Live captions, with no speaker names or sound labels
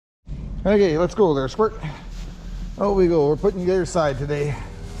Okay, let's go there, Squirt. Out we go. We're putting the other side today.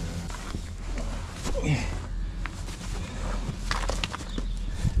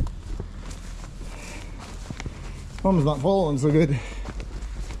 Mom's not following so good.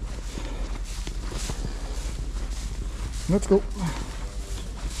 Let's go.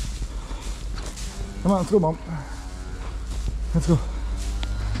 Come on, let's go, Mom. Let's go.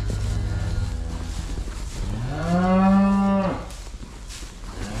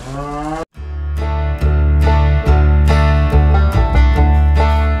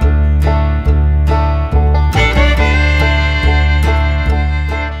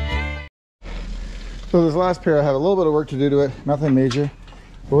 So this last pair, I have a little bit of work to do to it, nothing major.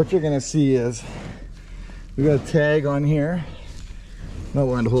 But what you're gonna see is we got a tag on here. Not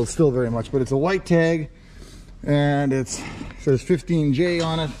wanting to hold still very much, but it's a white tag, and it says 15J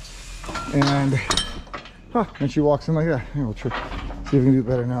on it. And she walks in like that. Here, we'll try, see if we can do it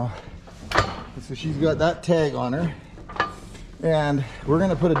better now. So she's got that tag on her, and we're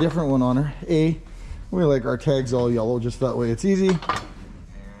gonna put a different one on her. We like our tags all yellow, just that way it's easy.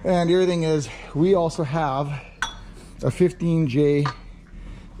 And the other thing is, we also have a 15J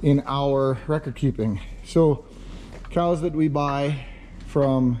in our record keeping. So cows that we buy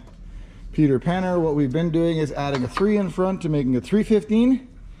from Peter Penner, what we've been doing is adding a 3 in front to making a 315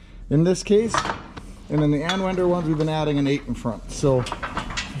 in this case. And then the Anwender ones, we've been adding an 8 in front. So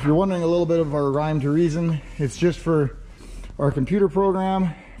if you're wondering a little bit of our rhyme to reason, it's just for our computer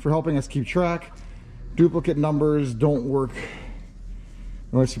program, for helping us keep track. Duplicate numbers don't work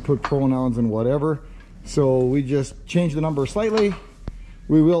unless you put pronouns and whatever. So we just change the number slightly.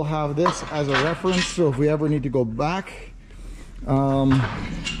 We will have this as a reference, so if we ever need to go back,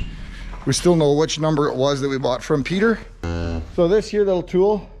 we still know which number it was that we bought from Peter. So this here little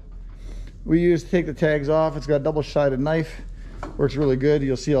tool we use to take the tags off. It's got a double-sided knife, works really good.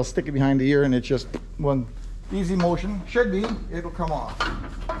 You'll see I'll stick it behind the ear and it's just one easy motion. Should be, it'll come off.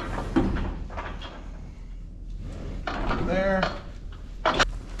 There.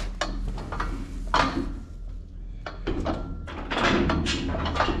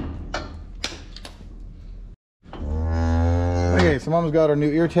 Okay, so Mom's got our new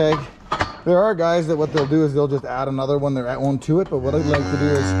ear tag. There are guys that what they'll do is they'll just add another one their own to it, but what I'd like to do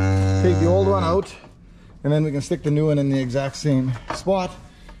is take the old one out and then we can stick the new one in the exact same spot.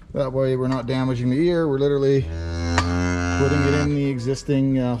 That way we're not damaging the ear, we're literally putting it in the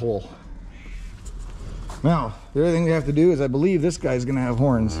existing hole. Now, the other thing we have to do is I believe this guy's gonna have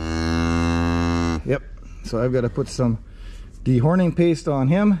horns. Yep, so I've got to put some dehorning paste on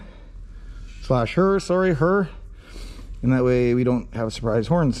him, slash her, sorry, her. And that way we don't have surprise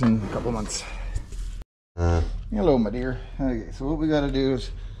horns in a couple months. Hello, my dear. Okay, so what we got to do is,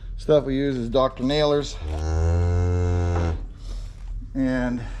 stuff we use is Dr. Nailers.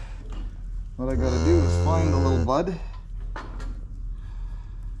 And what I got to do is find the little bud.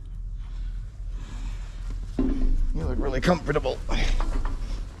 You look really comfortable.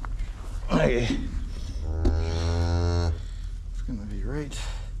 Okay. It's going to be right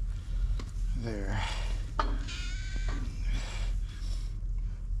there.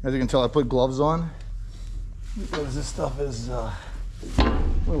 As you can tell, I put gloves on because this stuff is a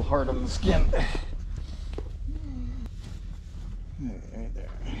little hard on the skin. Right there.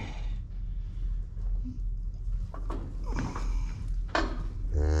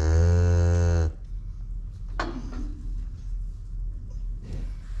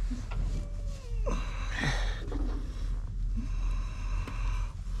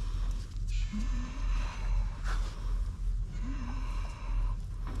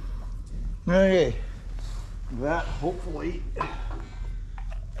 Okay, that hopefully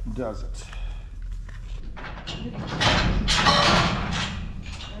does it.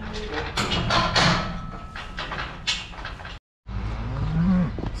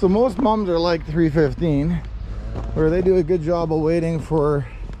 So most mums are like 315, where they do a good job of waiting for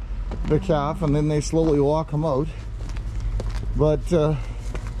the calf and then they slowly walk them out. But this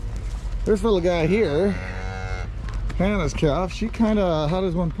little guy here, Hannah's calf, she kind of, how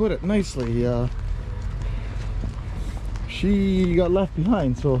does one put it nicely, she got left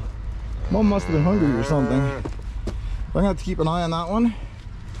behind, so Mom must have been hungry or something. I'm gonna have to keep an eye on that one.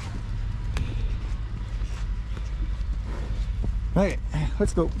 Hey,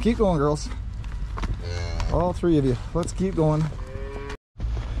 let's go. Keep going, girls. All three of you. Let's keep going.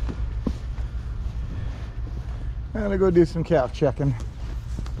 I'm gonna go do some calf checking.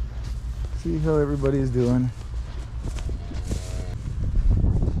 See how everybody's doing.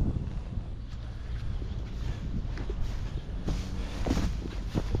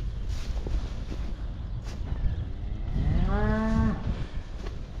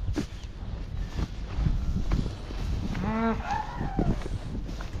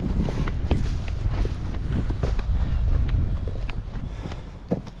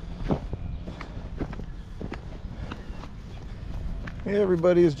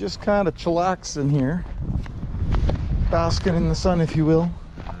 Everybody is just kind of chillaxing here, basking in the sun, if you will.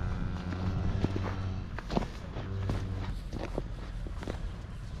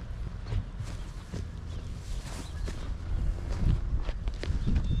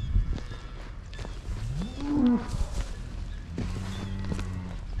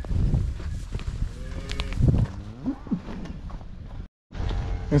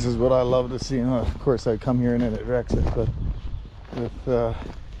 This is what I love to see. Of course, I come here and it wrecks it, but with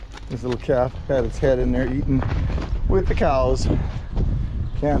this little calf had its head in there eating with the cows.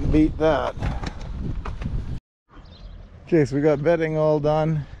 Can't beat that. Okay, so we got bedding all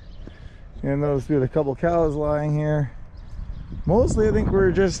done. And notice we had a couple cows lying here. Mostly, I think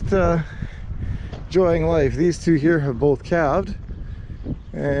we're just enjoying life. These two here have both calved.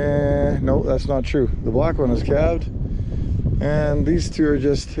 No, that's not true. The black one is calved. And these two are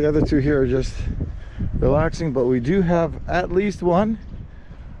just, the other two here are just relaxing, but we do have at least one,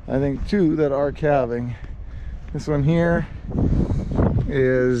 I think two, that are calving. This one here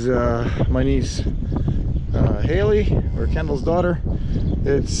is my niece Haley, or Kendall's daughter.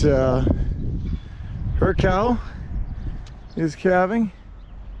 It's her cow is calving.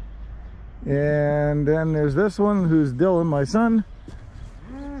 And then there's this one who's Dylan, my son.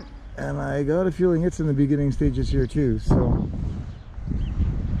 And I got a feeling it's in the beginning stages here too, so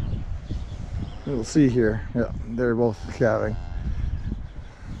we'll see here. Yeah, they're both calving.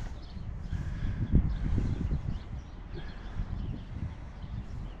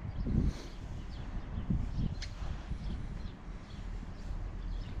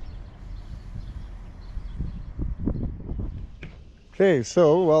 Okay,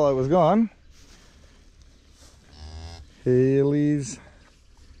 so while I was gone, Haley's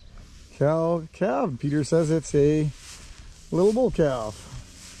calf. Peter says it's a little bull calf.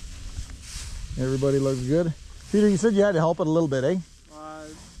 Everybody looks good. Peter, you said you had to help it a little bit, eh?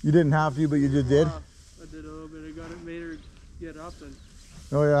 You didn't have to, but you just did. I did a little bit. I got it, made her get up and.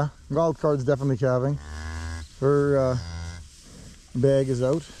 Oh yeah, wild card's definitely calving. Her bag is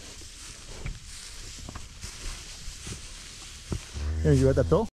out. Here, you got that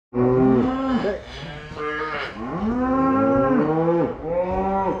pill? Okay.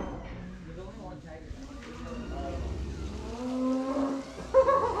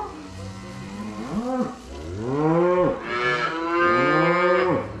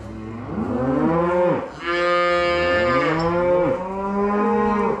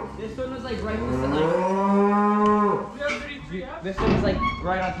 This one is like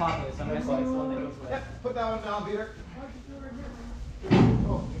right on top of it, so I'm gonna select the one that goes with it. Yep, put that one down, Peter.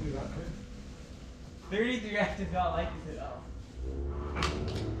 Oh, you do that. 33 active not like this at all.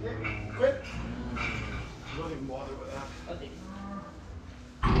 Okay, quit. Don't even bother with that. Okay.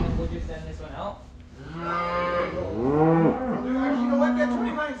 And then we'll just send this one out. Actually, you know what? Get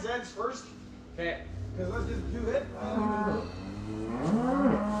 29 Zeds first. Okay. Because let's just do it.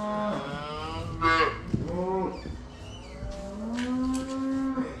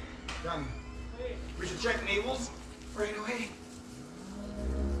 Done. We should check navels right away.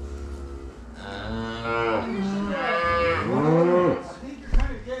 I think you're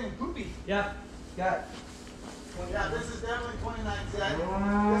kind of getting poopy. Yep. Got it. Yeah, this is definitely 29 Z. This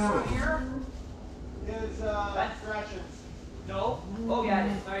one here is scratches. No? Oh yeah, it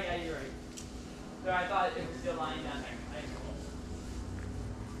is. Sorry, yeah, you're right. So I thought it was still lying down there.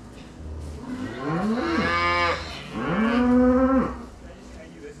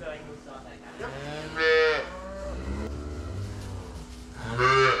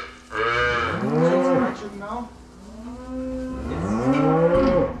 Now?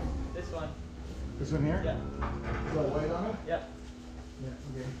 This one. This one here? Yeah. Got white on it? Yep. Yeah,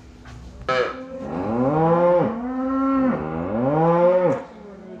 okay.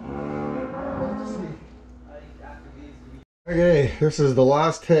 Okay, this is the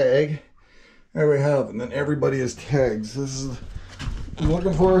last tag that we have, and then everybody is tags. This is what I'm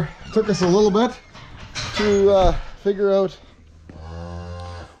looking for. It took us a little bit to figure out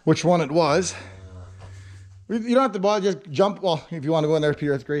which one it was. You don't have to buy, just jump. Well, if you want to go in there,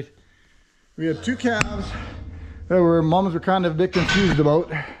 Peter, that's great. We had two calves that moms were kind of a bit confused about.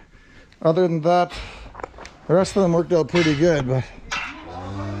 Other than that, the rest of them worked out pretty good. But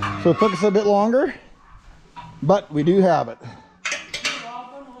so it took us a bit longer, but we do have it.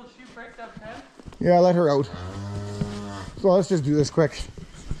 Yeah, let her out. So let's just do this quick.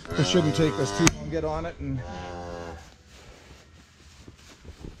 This shouldn't take us too long. Get on it and.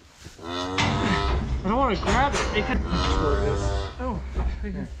 I don't want to grab it. It could. Oh,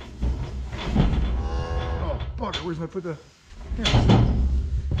 right here. Oh, fuck, where's my put the. Here.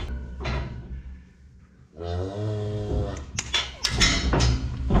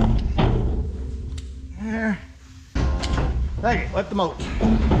 Okay, let them out.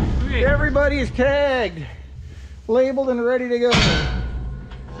 Okay. Everybody is tagged, labeled, and ready to go.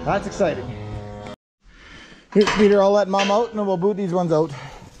 That's exciting. Here, Peter, I'll let Mom out and then we'll boot these ones out.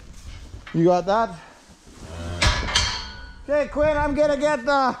 You got that? Okay, Quinn, I'll get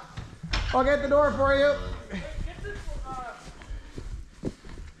the door for you.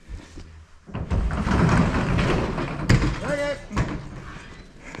 Okay.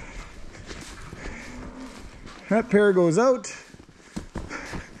 That pair goes out.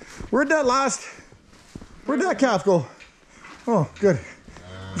 Where'd that calf go? Oh, good.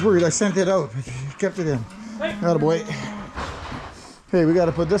 I was worried I sent it out, but you kept it in. Attaboy. Okay, we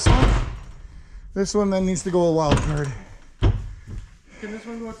gotta put this one. This one then needs to go a wild card. Can this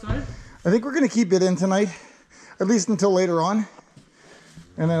one go outside? I think we're gonna keep it in tonight, at least until later on.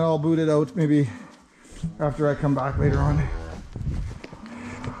 And then I'll boot it out maybe after I come back later on.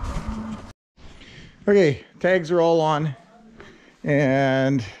 Okay, tags are all on.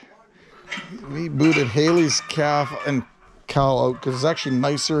 And we booted Haley's calf and cow out because it's actually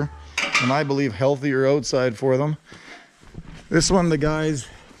nicer and I believe healthier outside for them. This one, the guys,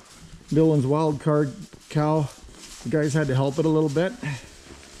 Dylan's wild card cow, the guys had to help it a little bit.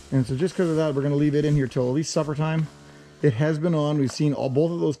 And so just because of that, we're going to leave it in here till at least supper time. It has been on. We've seen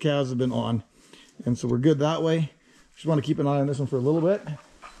both of those calves have been on. And so we're good that way. Just want to keep an eye on this one for a little bit.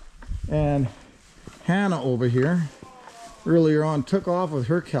 And Hannah over here, earlier on, took off with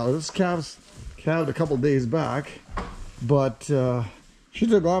her cow. This calf's calved a couple days back, but she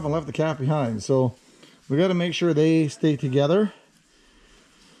took off and left the calf behind. So we got to make sure they stay together.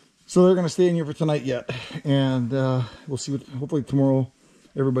 So they're going to stay in here for tonight yet. And we'll see what, hopefully tomorrow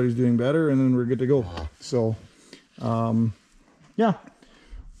everybody's doing better and then we're good to go. So yeah,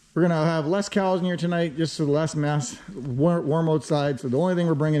 we're gonna have less cows in here tonight, just so the less mess, warm outside. So the only thing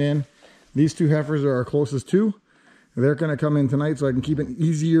we're bringing in, these two heifers are our closest two. They're gonna come in tonight so I can keep an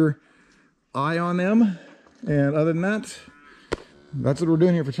easier eye on them. And other than that, that's what we're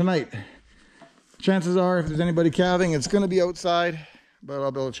doing here for tonight. Chances are, if there's anybody calving, it's gonna be outside, but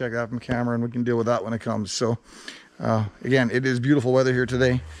I'll be able to check that from camera and we can deal with that when it comes. So again, it is beautiful weather here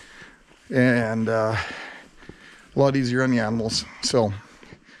today and a lot easier on the animals. So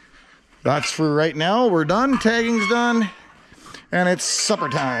that's for right now. We're done, tagging's done, and it's supper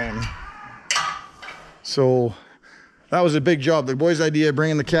time. So that was a big job. The boys' idea,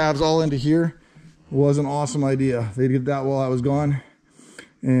 bringing the calves all into here, was an awesome idea. They did that while I was gone,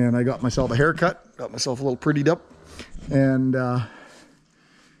 and I got myself a haircut, got myself a little prettied up, and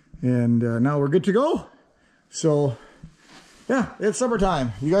now we're good to go. So yeah, it's supper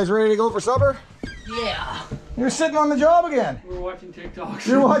time. You guys ready to go for supper? Yeah. You're sitting on the job again. We're watching TikTok.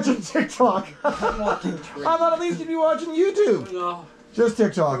 You're watching TikTok. I'm watching How about at least you'd be watching YouTube? No. Just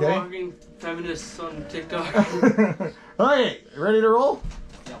TikTok, We're eh? watching feminists on TikTok. Okay, ready to roll?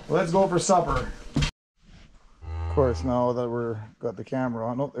 Yeah. Let's go for supper. Of course, now that we're got the camera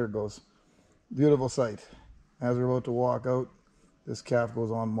on, oh, there it goes. Beautiful sight. As we're about to walk out, this calf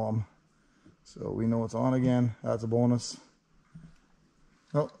goes on Mom. So we know it's on again. That's a bonus.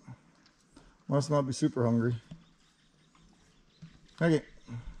 Oh, must not be super hungry. Okay,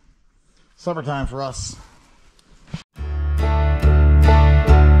 supper time for us.